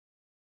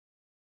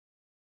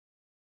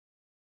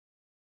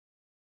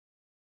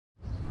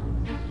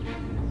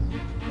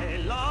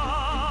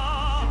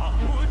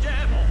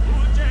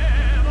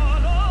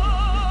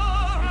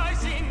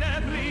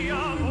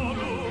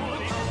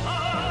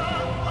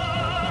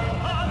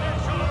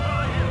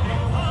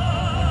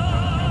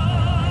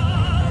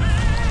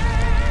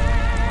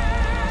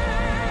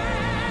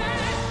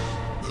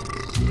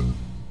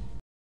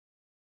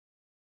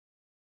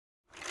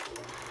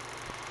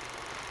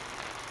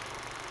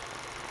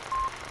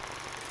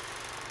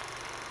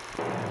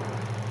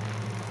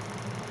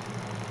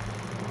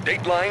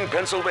Dateline,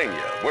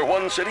 Pennsylvania, where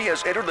one city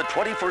has entered the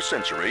 21st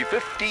century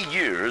 50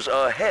 years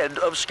ahead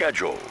of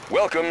schedule.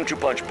 Welcome to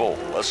Punch Bowl,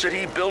 a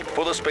city built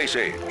for the space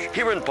age.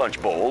 Here in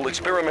Punch Bowl,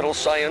 experimental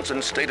science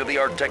and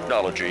state-of-the-art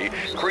technology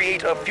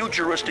create a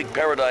futuristic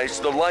paradise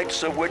the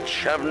likes of which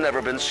have never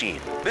been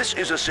seen. This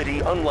is a city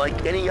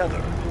unlike any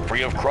other,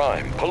 free of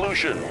crime,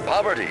 pollution,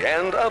 poverty,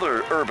 and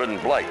other urban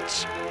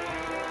blights.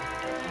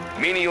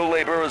 Menial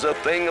labor is a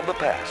thing of the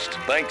past,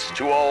 thanks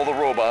to all the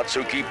robots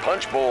who keep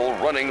Punch Bowl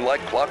running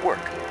like clockwork.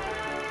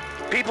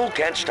 People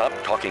can't stop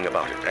talking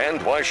about it,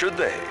 and why should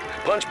they?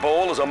 Punch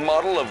Bowl is a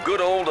model of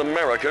good old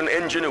American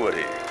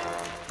ingenuity.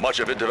 Much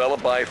of it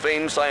developed by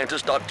famed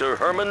scientist Dr.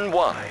 Herman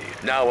Y.,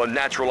 now a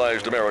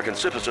naturalized American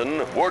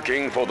citizen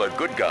working for the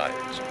good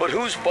guys. But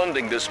who's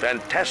funding this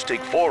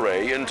fantastic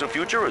foray into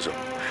futurism?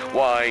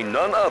 Why,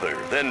 none other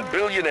than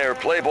billionaire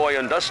playboy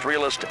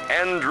industrialist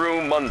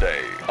Andrew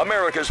Munday.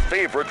 America's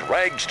favorite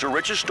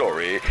rags-to-riches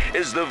story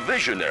is the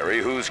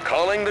visionary who's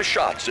calling the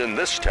shots in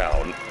this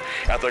town.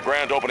 At the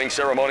grand opening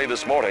ceremony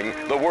this morning,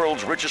 the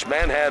world's richest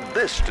man had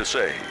this to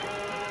say.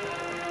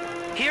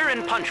 Here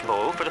in Punch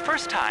Bowl, for the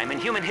first time in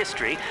human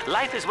history,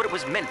 life is what it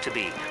was meant to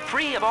be,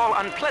 free of all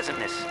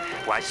unpleasantness.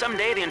 Why,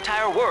 someday the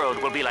entire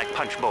world will be like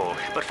Punch Bowl,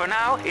 but for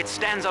now, it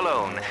stands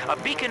alone, a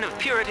beacon of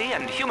purity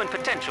and human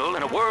potential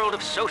in a world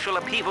of social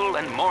upheaval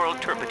and moral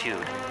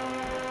turpitude.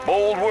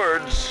 Bold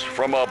words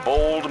from a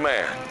bold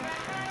man.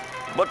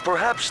 But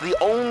perhaps the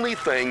only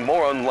thing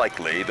more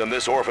unlikely than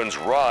this orphan's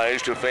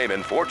rise to fame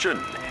and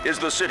fortune is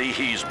the city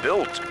he's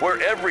built,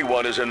 where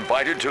everyone is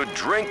invited to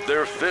drink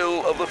their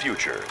fill of the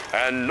future,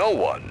 and no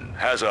one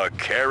has a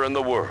care in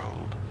the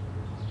world.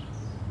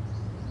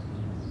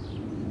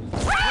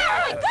 Oh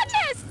my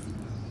goodness!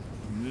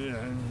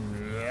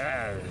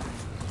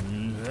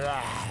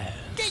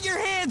 Get your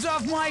hands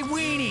off my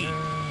weenie!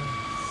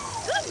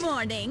 Good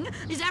morning.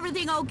 Is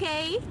everything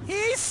okay?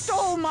 He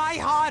stole my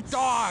hot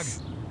dog!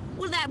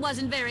 Well, that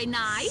wasn't very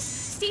nice.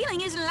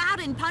 Stealing isn't allowed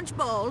in Punch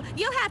Bowl.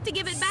 You'll have to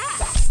give it back.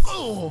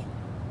 Oh.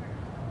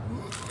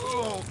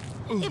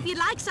 If you'd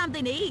like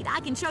something to eat, I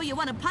can show you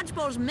one of Punch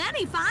Bowl's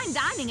many fine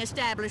dining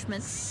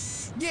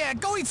establishments. Yeah,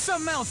 go eat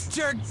something else,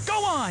 jerk.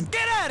 Go on,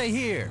 get out of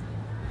here.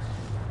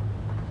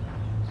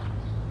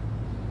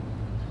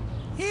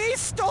 He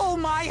stole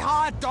my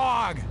hot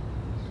dog.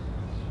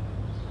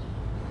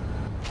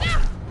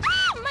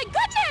 Oh, my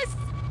goodness!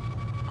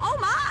 Oh,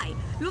 my.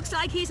 Looks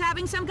like he's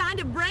having some kind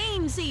of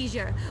brain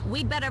seizure.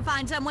 We'd better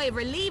find some way of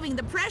relieving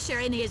the pressure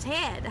in his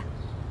head.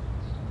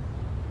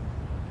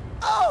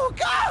 Oh,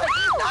 God!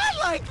 Not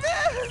like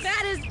this!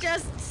 That is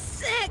just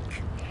sick!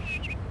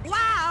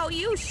 Wow,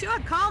 you sure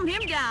calmed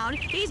him down.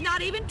 He's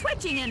not even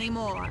twitching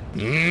anymore.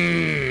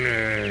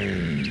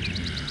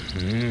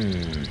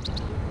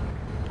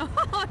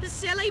 Oh,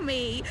 silly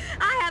me.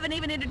 I haven't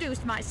even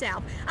introduced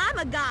myself. I'm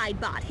a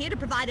guide bot, here to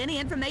provide any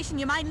information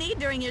you might need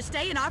during your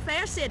stay in our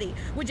fair city.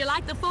 Would you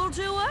like the full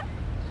tour?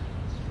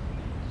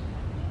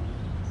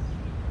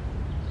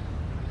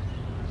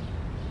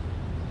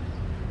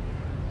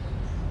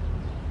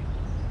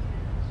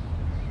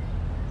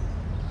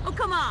 Oh,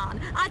 come on.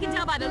 I can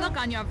tell by the look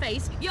on your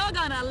face. You're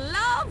gonna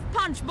love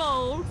Punch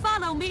Bowl.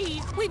 Follow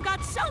me. We've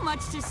got so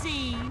much to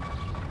see.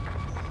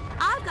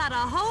 I've got a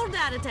whole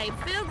data tape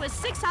filled with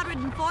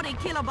 640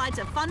 kilobytes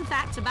of fun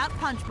facts about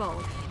Punch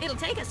Bowl. It'll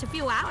take us a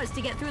few hours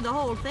to get through the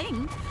whole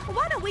thing.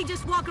 Why don't we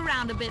just walk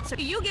around a bit so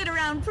you get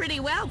around pretty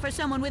well for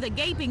someone with a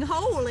gaping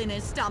hole in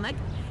his stomach.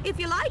 If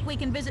you like, we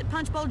can visit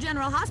Punch Bowl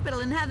General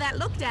Hospital and have that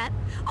looked at.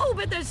 Oh,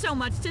 but there's so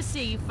much to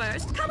see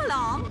first. Come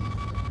along.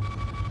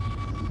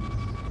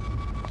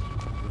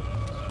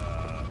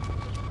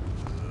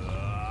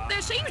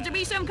 There seems to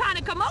be some kind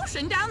of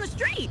commotion down the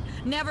street.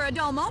 Never a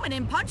dull moment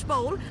in Punch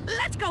Bowl.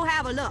 Let's go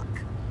have a look.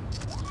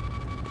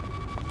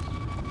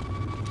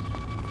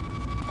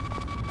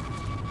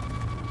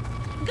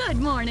 Good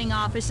morning,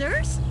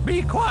 officers.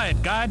 Be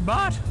quiet,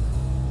 Guidebot.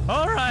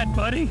 All right,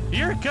 buddy,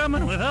 you're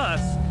coming with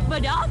us.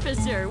 But,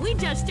 officer, we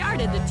just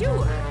started the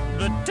tour.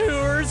 The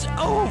tour's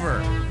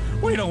over.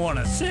 We don't want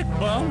a sick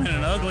bum in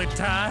an ugly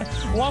tie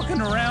walking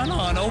around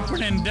on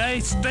opening day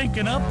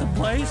stinking up the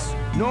place.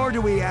 Nor do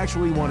we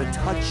actually want to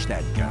touch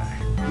that guy.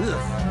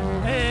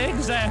 Ugh.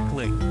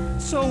 Exactly.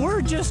 So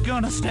we're just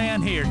gonna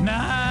stand here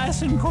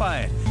nice and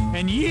quiet,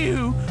 and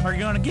you are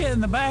gonna get in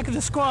the back of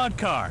the squad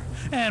car,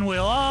 and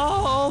we'll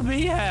all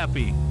be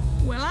happy.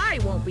 Well, I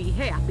won't be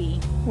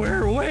happy.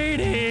 We're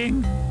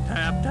waiting.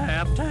 Tap,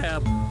 tap,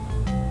 tap.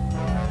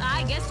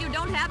 I guess you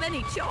don't have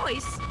any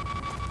choice.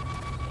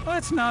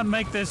 Let's not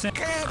make this...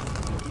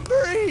 Can't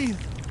breathe.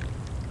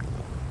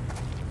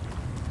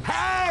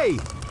 Hey!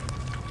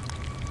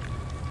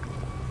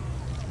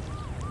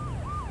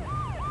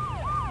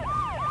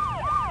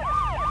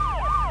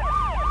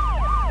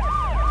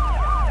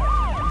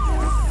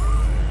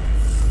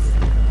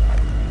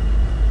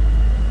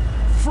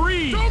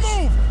 Freeze! Don't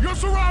move! You're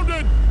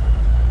surrounded!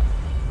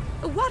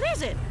 What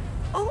is it?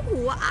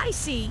 Oh, I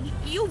see.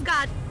 You've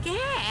got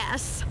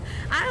gas.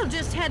 I'll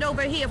just head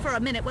over here for a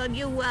minute while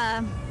you,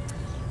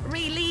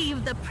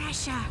 relieve the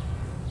pressure.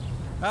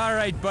 All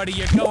right, buddy,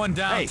 you're going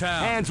Hey,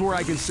 downtown. hands where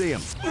I can see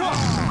him. Stop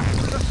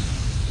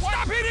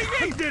hitting me!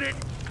 I did it!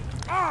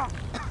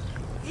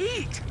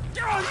 Eat!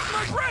 Oh,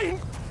 my brain!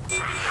 Go,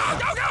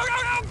 go, go,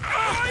 go!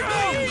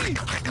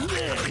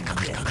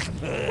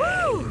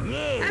 Woo!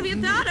 Have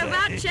you thought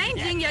about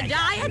changing your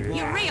diet?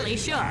 You really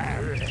should.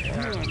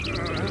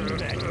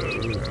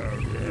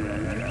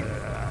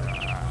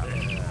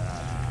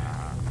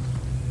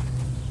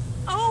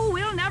 Oh,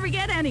 we'll never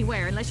get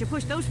anywhere unless you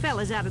push those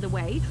fellas out of the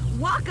way.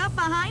 Walk up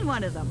behind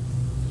one of them.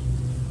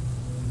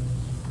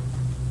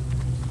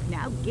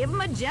 Now give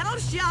them a gentle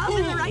shove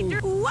in the right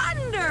direction.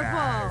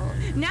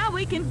 Wonderful! Now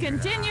we can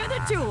continue the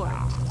tour.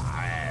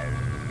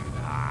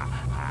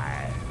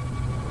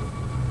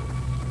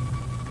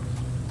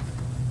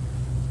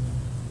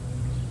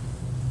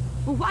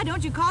 Well, why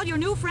don't you call your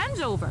new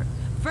friends over?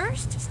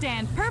 First,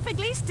 stand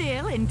perfectly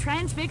still and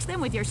transfix them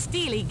with your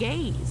steely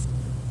gaze.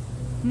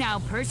 Now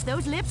purse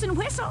those lips and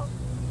whistle.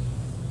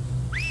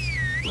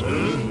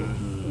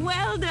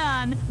 Well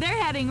done.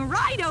 They're heading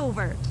right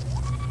over.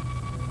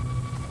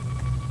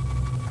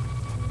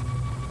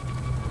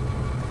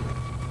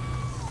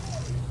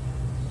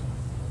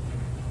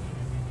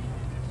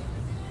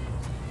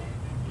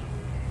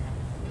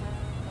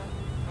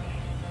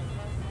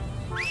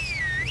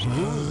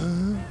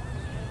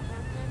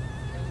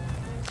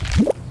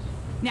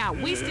 Now,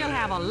 we still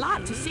have a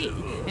lot to see,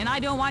 and I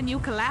don't want you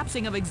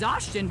collapsing of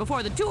exhaustion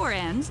before the tour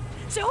ends.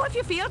 So if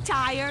you feel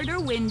tired or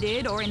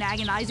winded or in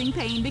agonizing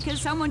pain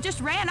because someone just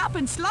ran up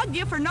and slugged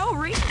you for no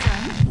reason,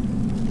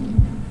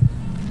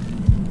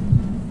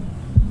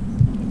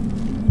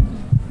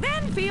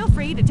 then feel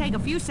free to take a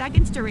few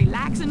seconds to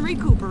relax and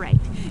recuperate.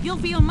 You'll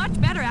feel much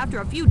better after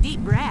a few deep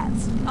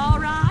breaths. All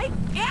right?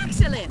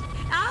 Excellent!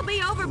 I'll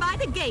be over by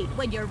the gate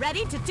when you're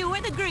ready to tour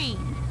the green.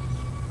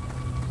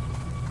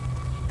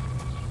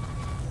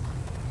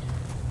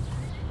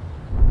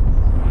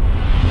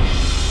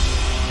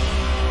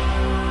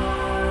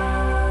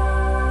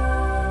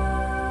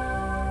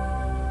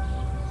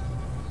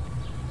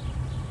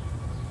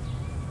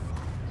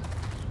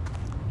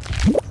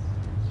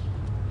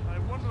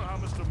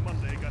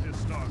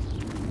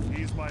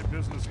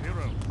 Business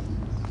hero.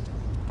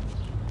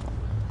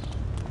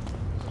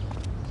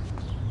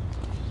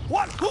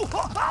 What?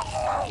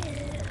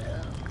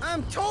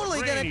 I'm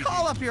totally gonna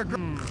call up your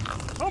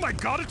Oh my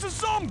god, it's a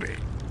zombie!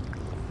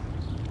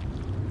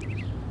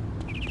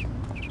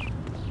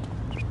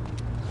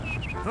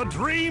 The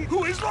dream?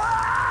 Who is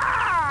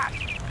that?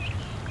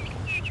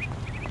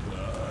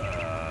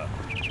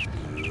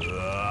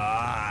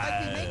 I'd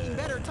be making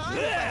better time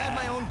if I had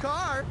my own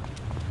car.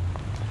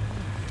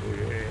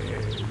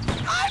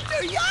 I'm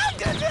too young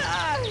to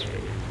die!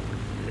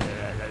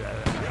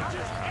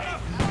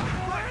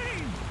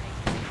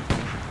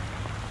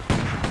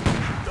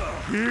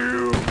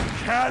 You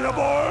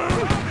cannibal!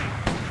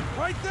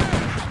 Right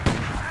there!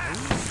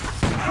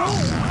 Oh,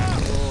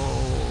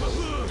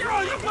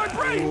 my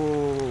brain!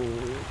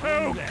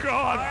 Oh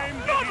God!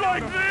 Not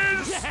like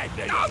this!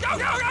 Go, go, go,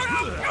 go,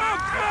 go, go,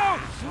 go!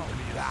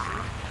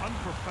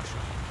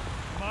 Unprofessional.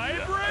 My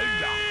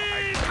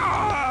brain!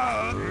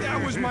 That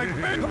was my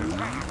brain!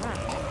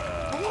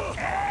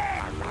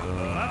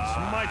 That's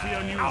mighty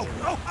unusual.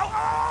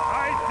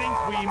 I think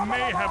we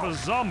may have a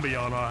zombie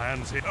on our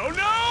hands here. Oh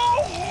no!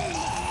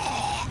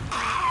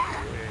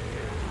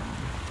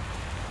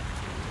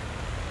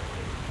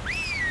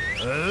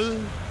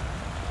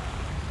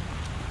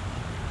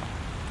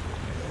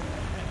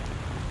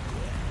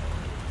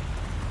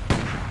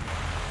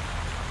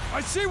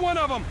 I see one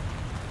of them!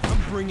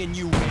 I'm bringing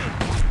you in.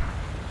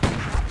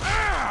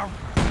 Ow!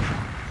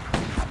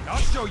 I'll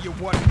show you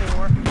what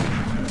for.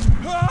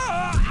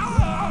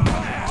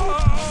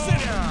 Sit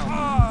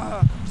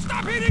down!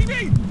 Stop hitting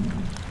me!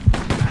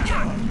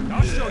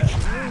 I'll show you.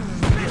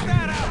 Spit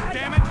that out,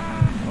 damn it!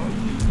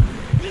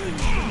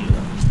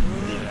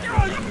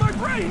 Oh, my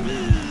brain!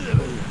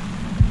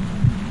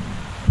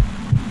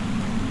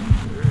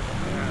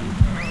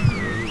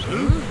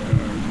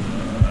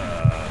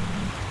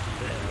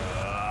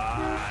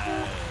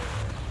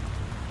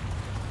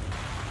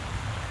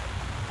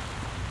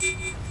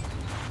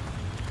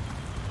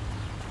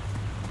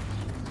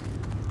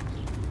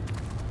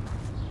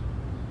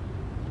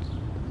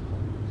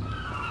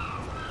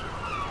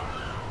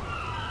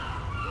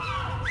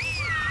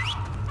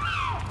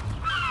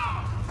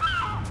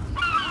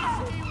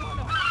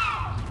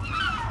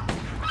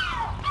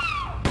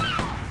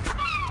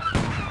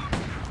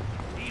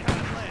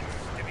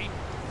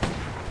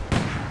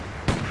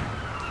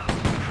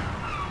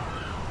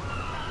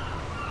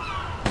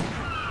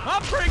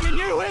 I'm bringing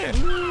you in!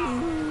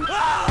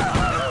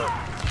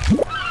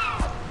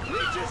 We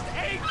just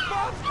ate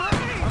Bob's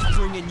brain! I'm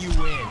bringing you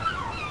in.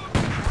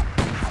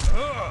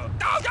 Go,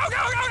 go, go,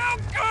 go, go,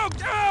 go,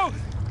 go!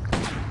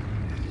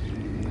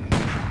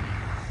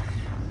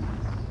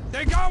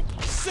 There you go!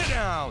 Sit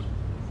down!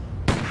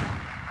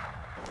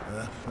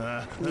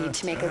 Need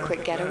to make a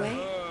quick getaway?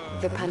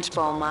 The Punch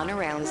Bowl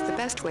monorail is the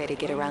best way to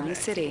get around the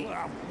city.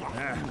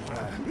 Hey,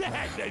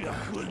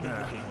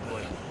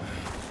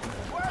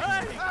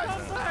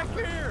 come back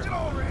here! Get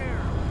over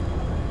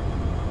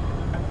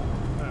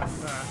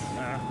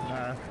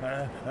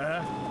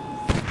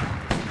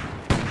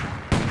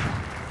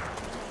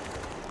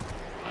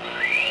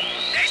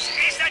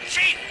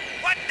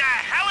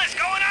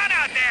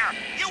there!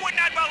 You would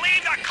not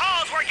believe the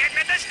calls we're getting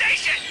at the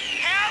station!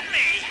 Help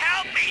me!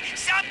 Help me!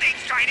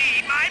 Something's trying to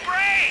eat my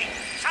brain!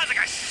 Sounds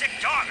like a sick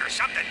dog or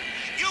something.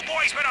 You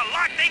boys better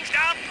lock things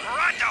down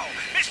pronto!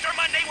 Mr.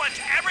 Monday wants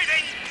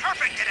everything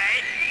perfect today!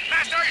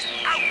 Masters,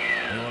 out!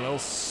 Anyone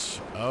else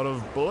out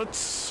of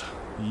bullets?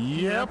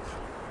 Yep.